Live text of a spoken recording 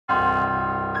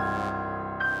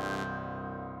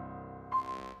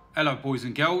Hello boys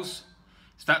and girls,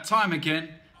 it's that time again.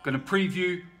 Going to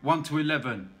preview 1 to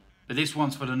 11, but this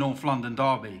one's for the North London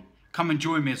derby. Come and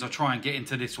join me as I try and get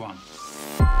into this one.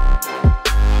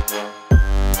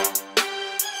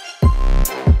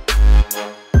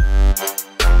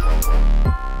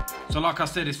 So like I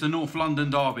said, it's the North London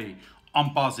derby.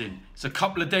 I'm buzzing. It's a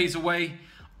couple of days away.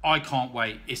 I can't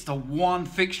wait. It's the one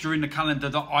fixture in the calendar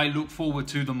that I look forward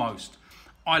to the most.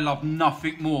 I love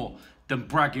nothing more than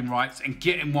bragging rights and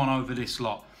getting one over this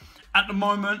lot. At the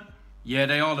moment, yeah,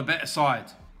 they are the better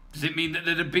side. Does it mean that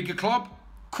they're the bigger club?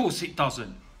 Of course it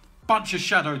doesn't. Bunch of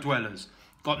shadow dwellers.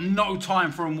 Got no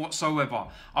time for them whatsoever.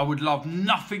 I would love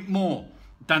nothing more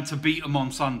than to beat them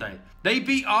on Sunday. They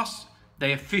beat us.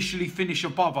 They officially finish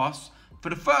above us for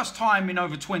the first time in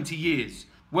over 20 years.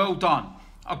 Well done.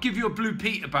 I'll give you a Blue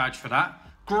Peter badge for that.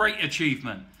 Great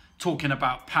achievement. Talking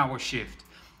about power shift.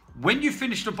 When you've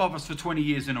finished above us for 20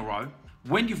 years in a row,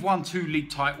 when you've won 2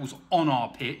 league titles on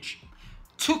our pitch,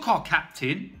 took our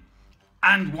captain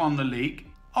and won the league,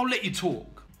 I'll let you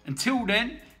talk. Until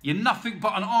then, you're nothing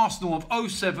but an Arsenal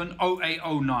of 07, 08,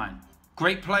 09.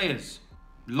 Great players,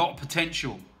 lot of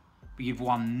potential, but you've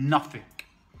won nothing.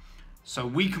 So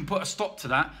we can put a stop to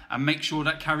that and make sure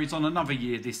that carries on another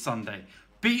year this Sunday.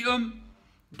 Beat them,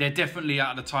 they're definitely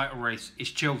out of the title race. It's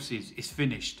Chelsea's, it's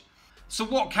finished. So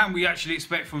what can we actually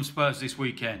expect from Spurs this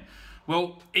weekend?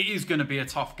 Well, it is going to be a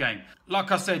tough game.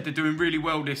 Like I said, they're doing really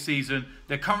well this season.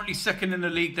 They're currently second in the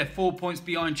league. They're 4 points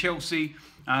behind Chelsea.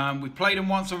 We played them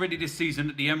once already this season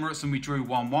at the Emirates and we drew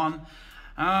 1-1.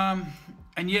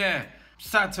 And yeah,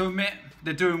 sad to admit,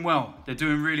 they're doing well. They're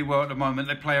doing really well at the moment.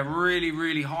 They play a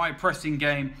really high pressing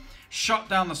game. Shut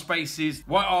down the spaces.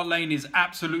 White Hart Lane is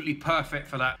absolutely perfect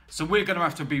for that. So we're going to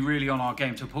have to be really on our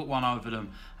game to put one over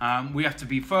them. We have to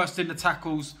be first in the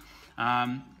tackles.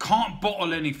 Can't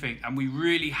bottle anything, and we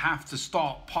really have to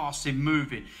start passing,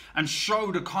 moving, and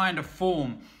show the kind of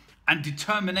form and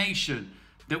determination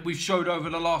that we've showed over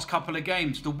the last couple of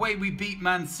games. The way we beat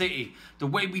Man City, the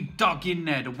way we dug in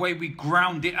there, the way we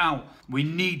ground it out. We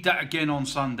need that again on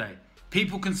Sunday.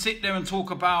 People can sit there and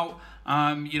talk about,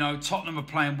 you know, Tottenham are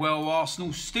playing well,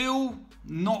 Arsenal still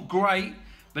not great.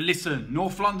 But listen,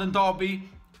 North London derby,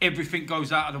 everything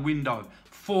goes out of the window.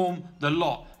 Form, the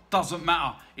lot. Doesn't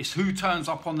matter. It's who turns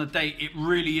up on the day. It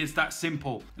really is that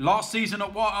simple. Last season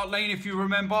at White Hart Lane, if you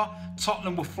remember,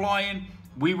 Tottenham were flying.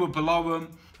 We were below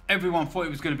them. Everyone thought it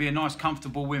was going to be a nice,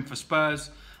 comfortable win for Spurs.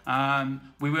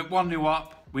 We went 1-0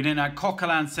 up. We then had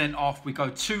Coquelin sent off. We go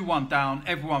 2-1 down.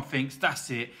 Everyone thinks that's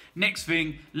it. Next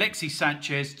thing, Alexis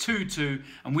Sanchez, 2-2.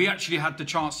 And we actually had the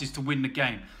chances to win the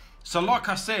game. So like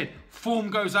I said,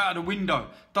 form goes out of the window.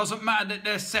 Doesn't matter that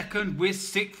they're second, we're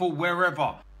sixth or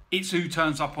wherever. It's who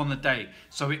turns up on the day.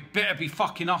 So it better be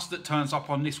fucking us that turns up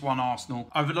on this one, Arsenal.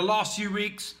 Over the last few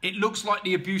weeks, it looks like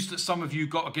the abuse that some of you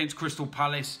got against Crystal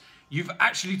Palace, you've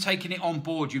actually taken it on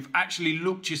board. You've actually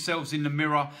looked yourselves in the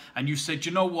mirror and you said,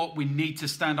 you know what, we need to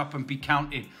stand up and be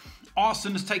counted.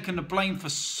 Arsenal has taken the blame for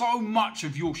so much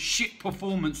of your shit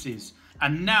performances.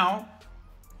 And now,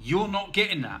 you're not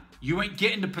getting that. You ain't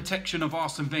getting the protection of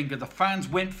Arsene Wenger. The fans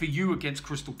went for you against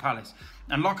Crystal Palace.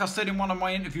 And like I said in one of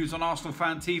my interviews on Arsenal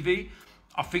Fan TV,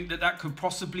 I think that that could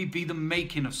possibly be the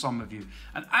making of some of you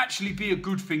and actually be a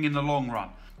good thing in the long run.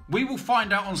 We will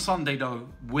find out on Sunday, though,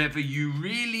 whether you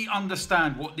really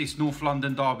understand what this North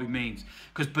London derby means.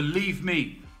 Because believe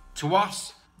me, to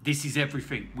us, this is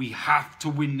everything. We have to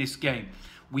win this game.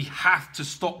 We have to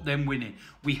stop them winning.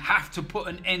 We have to put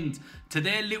an end to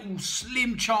their little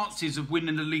slim chances of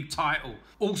winning the league title.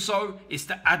 Also, it's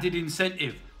the added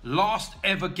incentive. Last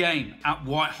ever game at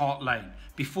White Hart Lane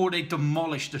before they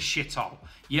demolished the shithole.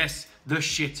 Yes, the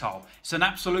shithole. It's an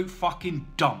absolute fucking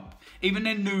dump. Even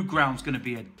their new ground's going to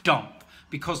be a dump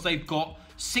because they've got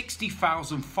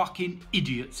 60,000 fucking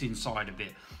idiots inside of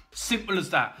it. Simple as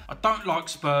that. I don't like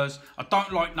Spurs. I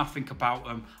don't like nothing about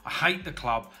them. I hate the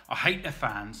club. I hate their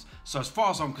fans. So as far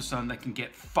as I'm concerned, they can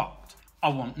get fucked. I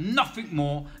want nothing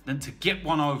more than to get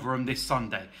one over them this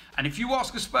Sunday. And if you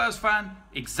ask a Spurs fan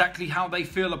exactly how they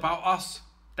feel about us,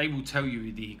 they will tell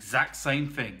you the exact same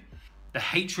thing. The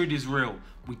hatred is real.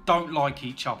 We don't like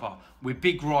each other. We're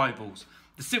big rivals.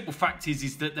 The simple fact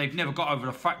is that they've never got over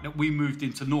the fact that we moved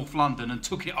into North London and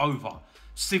took it over.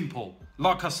 Simple.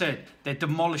 Like I said, they're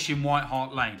demolishing White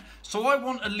Hart Lane. So I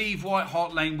want to leave White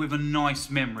Hart Lane with a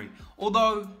nice memory.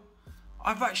 Although,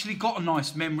 I've actually got a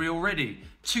nice memory already.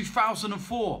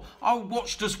 2004, I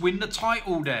watched us win the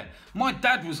title there. My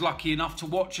dad was lucky enough to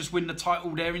watch us win the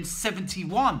title there in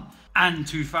 71 and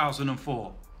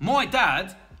 2004. My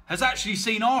dad has actually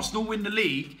seen Arsenal win the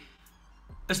league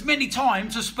as many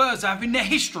times as Spurs have in their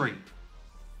history.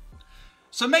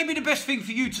 So maybe the best thing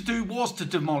for you to do was to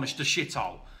demolish the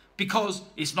shithole. Because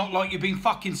it's not like you've been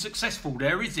fucking successful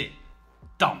there, is it?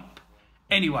 Dump.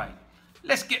 Anyway,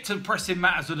 let's get to the pressing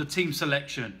matters of the team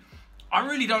selection. I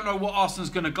really don't know what Arsenal's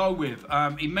going to go with.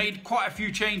 He made quite a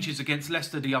few changes against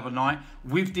Leicester the other night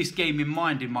with this game in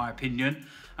mind, in my opinion.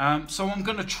 So I'm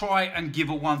going to try and give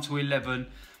a 1 to 11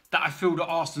 that I feel that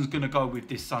Arsenal's going to go with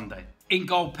this Sunday. In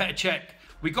goal, Cech.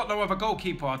 We got no other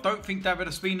goalkeeper. I don't think David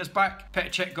Ospina's back.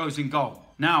 Cech goes in goal.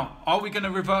 Now, are we going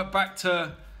to revert back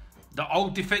to the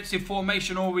old defensive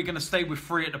formation, or are we going to stay with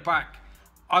 3 at the back?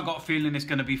 I got a feeling it's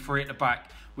going to be 3 at the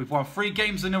back. We've won 3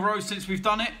 games in a row since we've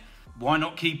done it. Why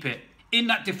not keep it? In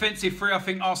that defensive 3, I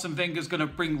think Arsene Wenger's going to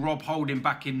bring Rob Holding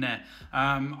back in there.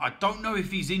 I don't know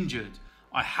if he's injured.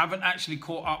 I haven't actually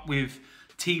caught up with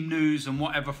team news and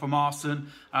whatever from Arsene.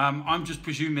 I'm just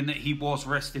presuming that he was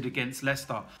rested against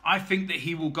Leicester. I think that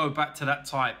he will go back to that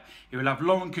type. He will have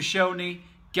Koscielny,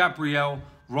 Gabriel,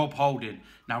 Rob Holding.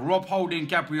 Now, Rob Holding,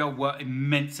 Gabriel were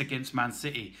immense against Man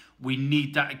City. We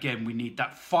need that again. We need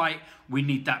that fight. We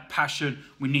need that passion.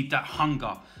 We need that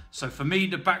hunger. So for me,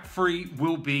 the back 3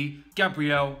 will be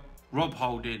Gabriel, Rob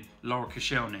Holding,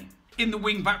 Koscielny. In the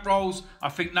wing-back roles, I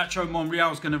think Nacho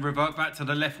Monreal is going to revert back to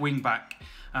the left wing-back.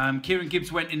 Kieran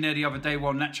Gibbs went in there the other day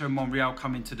while Nacho Monreal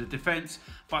come into the defence.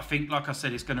 But I think, like I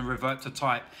said, it's going to revert to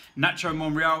type. Nacho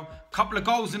Monreal, couple of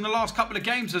goals in the last couple of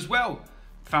games as well.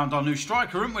 Found our new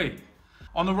striker, haven't we?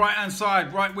 On the right-hand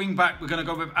side, right wing-back, we're going to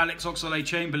go with Alex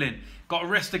Oxlade-Chamberlain. Got a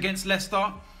rest against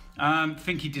Leicester.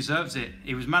 Think he deserves it.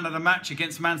 He was man of the match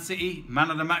against Man City, man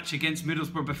of the match against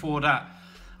Middlesbrough before that.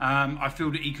 I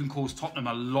feel that he can cause Tottenham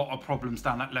a lot of problems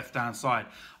down that left-hand side.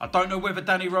 I don't know whether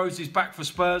Danny Rose is back for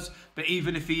Spurs, but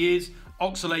even if he is,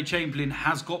 Oxlade-Chamberlain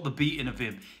has got the beating of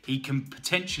him. He can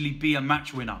potentially be a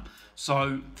match winner.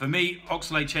 So, for me,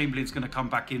 Oxlade-Chamberlain's going to come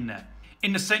back in there.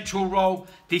 In the central role,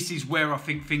 this is where I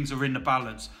think things are in the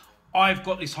balance. I've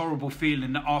got this horrible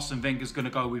feeling that Arsene Wenger's going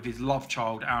to go with his love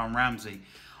child, Aaron Ramsey.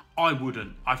 I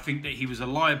wouldn't. I think that he was a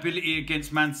liability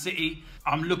against Man City.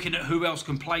 I'm looking at who else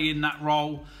can play in that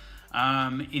role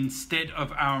instead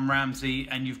of Aaron Ramsey.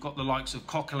 And you've got the likes of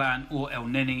Coquelin or El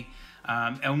Neni.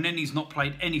 El Neni's not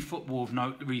played any football of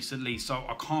note recently, so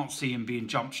I can't see him being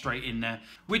jumped straight in there.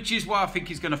 Which is why I think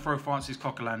he's going to throw Francis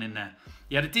Coquelin in there.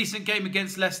 He had a decent game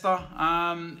against Leicester.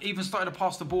 Even started to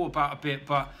pass the ball about a bit,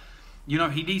 but you know,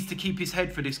 he needs to keep his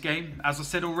head for this game. As I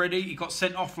said already, he got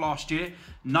sent off last year.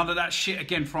 None of that shit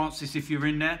again, Francis, if you're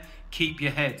in there. Keep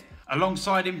your head.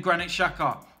 Alongside him, Granit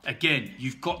Xhaka. Again,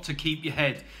 you've got to keep your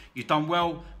head. You've done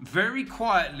well very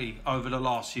quietly over the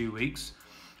last few weeks.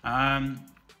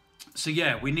 So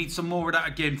yeah, we need some more of that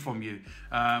again from you.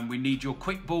 We need your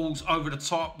quick balls over the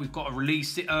top. We've got to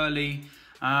release it early.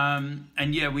 And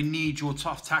yeah, we need your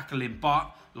tough tackling.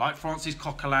 But like Francis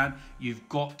Coquelin, you've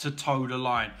got to toe the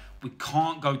line. We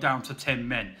can't go down to 10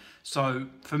 men. So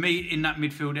for me, in that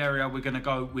midfield area, we're going to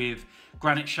go with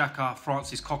Granit Xhaka,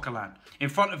 Francis Coquelin. In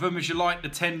front of him, as you like, the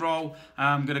 10 role,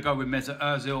 I'm going to go with Mesut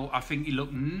Ozil. I think he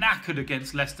looked knackered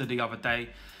against Leicester the other day.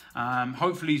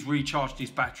 Hopefully he's recharged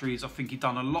his batteries. I think he's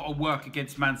done a lot of work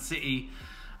against Man City.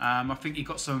 I think he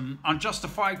got some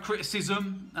unjustified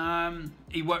criticism.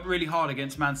 He worked really hard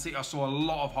against Man City. I saw a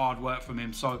lot of hard work from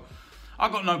him. So I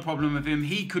got no problem with him.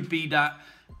 He could be that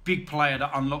big player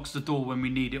that unlocks the door when we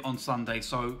need it on Sunday.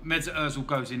 So Mesut Ozil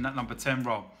goes in that number 10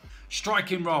 role.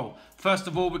 Striking role. First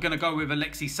of all, we're going to go with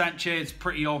Alexis Sanchez.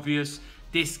 Pretty obvious.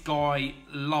 This guy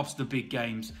loves the big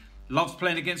games. Loves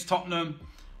playing against Tottenham.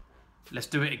 Let's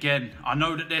do it again. I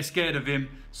know that they're scared of him.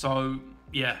 So,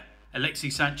 yeah.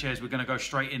 Alexis Sanchez, we're going to go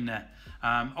straight in there.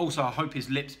 Also, I hope his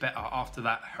lip's better after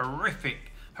that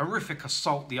horrific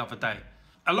assault the other day.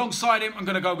 Alongside him, I'm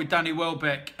going to go with Danny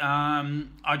Welbeck.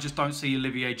 I just don't see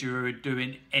Olivier Giroud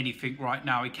doing anything right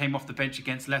now. He came off the bench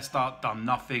against Leicester, done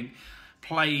nothing.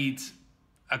 Played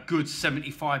a good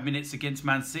 75 minutes against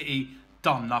Man City,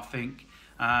 done nothing.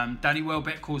 Danny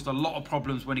Welbeck caused a lot of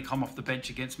problems when he come off the bench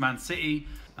against Man City.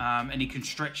 And he can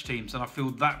stretch teams, and I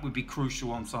feel that would be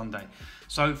crucial on Sunday.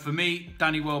 So for me,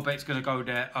 Danny Welbeck's going to go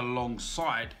there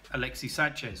alongside Alexis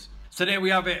Sanchez. So there we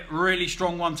have it, really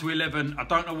strong 1 to 11. I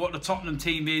don't know what the Tottenham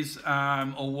team is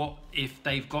or what if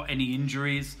they've got any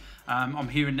injuries. I'm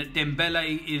hearing that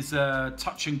Dembele is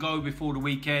touch and go before the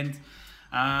weekend.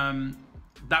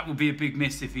 That would be a big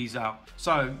miss if he's out.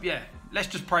 So yeah, let's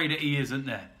just pray that he isn't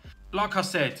there. Like I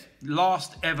said,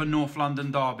 last ever North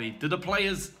London derby. Do the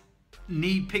players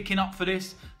need picking up for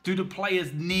this? Do the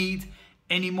players need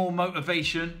any more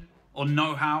motivation or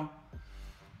know-how?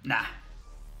 Nah,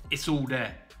 it's all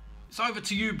there. It's over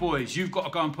to you boys. You've got to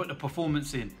go and put the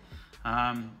performance in.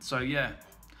 So yeah,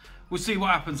 We'll see what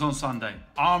happens on Sunday.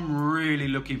 I'm really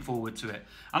looking forward to it.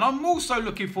 And I'm also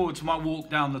looking forward to my walk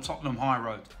down the Tottenham High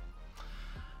Road.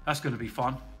 That's going to be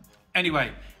fun.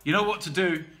 Anyway, you know what to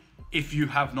do if you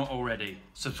have not already.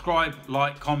 Subscribe,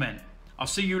 like, comment. I'll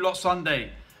see you lot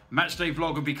Sunday. Matchday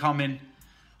vlog will be coming.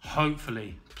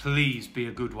 Hopefully, please be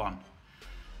a good one.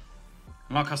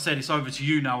 And like I said, it's over to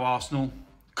you now, Arsenal.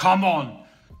 Come on.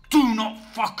 Do not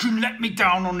fucking let me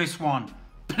down on this one.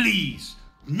 Please,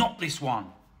 not this one.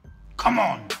 Come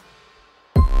on.